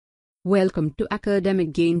Welcome to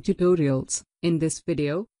Academic Gain Tutorials. In this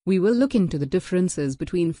video, we will look into the differences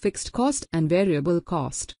between fixed cost and variable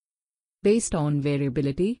cost. Based on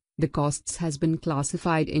variability, the costs has been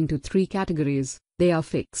classified into three categories. They are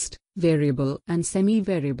fixed, variable, and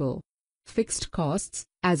semi-variable. Fixed costs,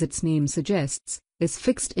 as its name suggests, is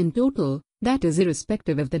fixed in total, that is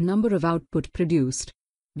irrespective of the number of output produced.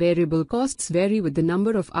 Variable costs vary with the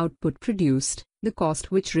number of output produced. The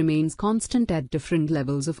cost which remains constant at different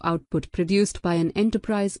levels of output produced by an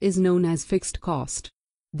enterprise is known as fixed cost.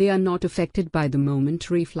 They are not affected by the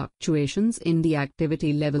momentary fluctuations in the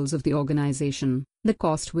activity levels of the organization. The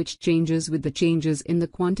cost which changes with the changes in the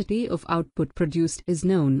quantity of output produced is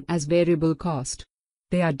known as variable cost.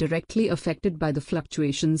 They are directly affected by the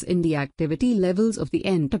fluctuations in the activity levels of the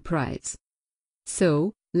enterprise.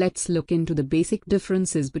 So, let's look into the basic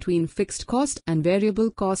differences between fixed cost and variable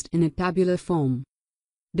cost in a tabular form.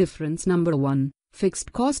 Difference number 1.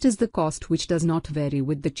 Fixed cost is the cost which does not vary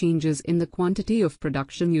with the changes in the quantity of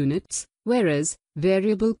production units, whereas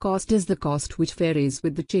variable cost is the cost which varies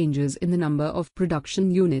with the changes in the number of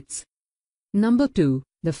production units. Number 2.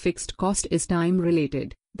 The fixed cost is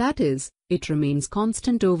time-related, that is, it remains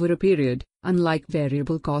constant over a period, unlike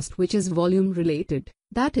variable cost which is volume-related,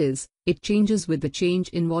 that is, it changes with the change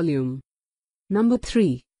in volume. Number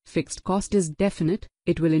 3. Fixed cost is definite,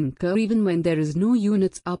 it will incur even when there is no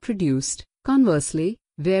units are produced. Conversely,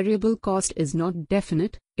 variable cost is not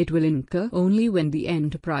definite, it will incur only when the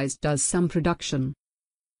enterprise does some production.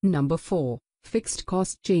 Number 4. Fixed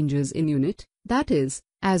cost changes in unit, that is,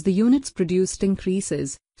 as the units produced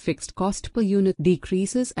increases, fixed cost per unit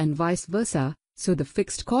decreases and vice versa, so the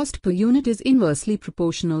fixed cost per unit is inversely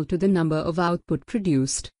proportional to the number of output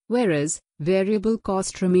produced, whereas variable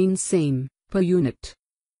cost remains same per unit.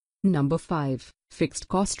 Number 5. Fixed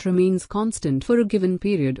cost remains constant for a given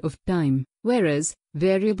period of time, whereas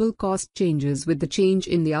variable cost changes with the change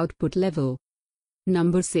in the output level.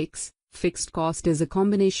 Number 6. Fixed cost is a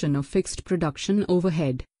combination of fixed production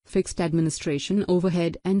overhead, fixed administration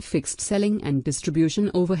overhead and fixed selling and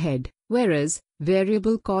distribution overhead, whereas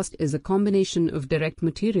variable cost is a combination of direct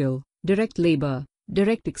material, direct labor,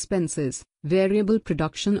 direct expenses, variable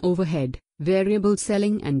production overhead, variable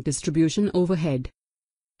selling and distribution overhead.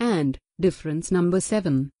 And difference number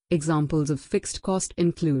 7. Examples of fixed cost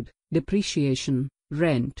include depreciation,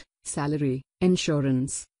 rent, salary,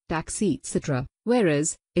 insurance, tax, etc.,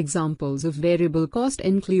 whereas examples of variable cost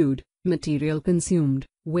include material consumed,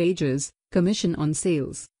 wages, commission on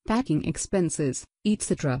sales, packing expenses,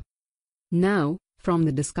 etc. Now, from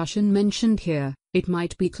the discussion mentioned here, it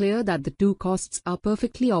might be clear that the two costs are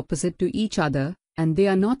perfectly opposite to each other, and they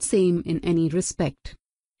are not same in any respect.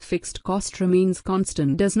 Fixed cost remains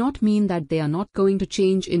constant does not mean that they are not going to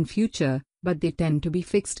change in future, but they tend to be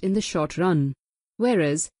fixed in the short run.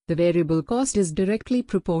 Whereas, the variable cost is directly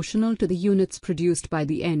proportional to the units produced by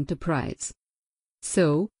the enterprise.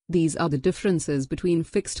 So, these are the differences between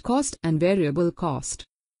fixed cost and variable cost.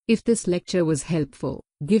 If this lecture was helpful,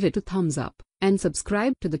 give it a thumbs up and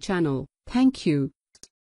subscribe to the channel. Thank you.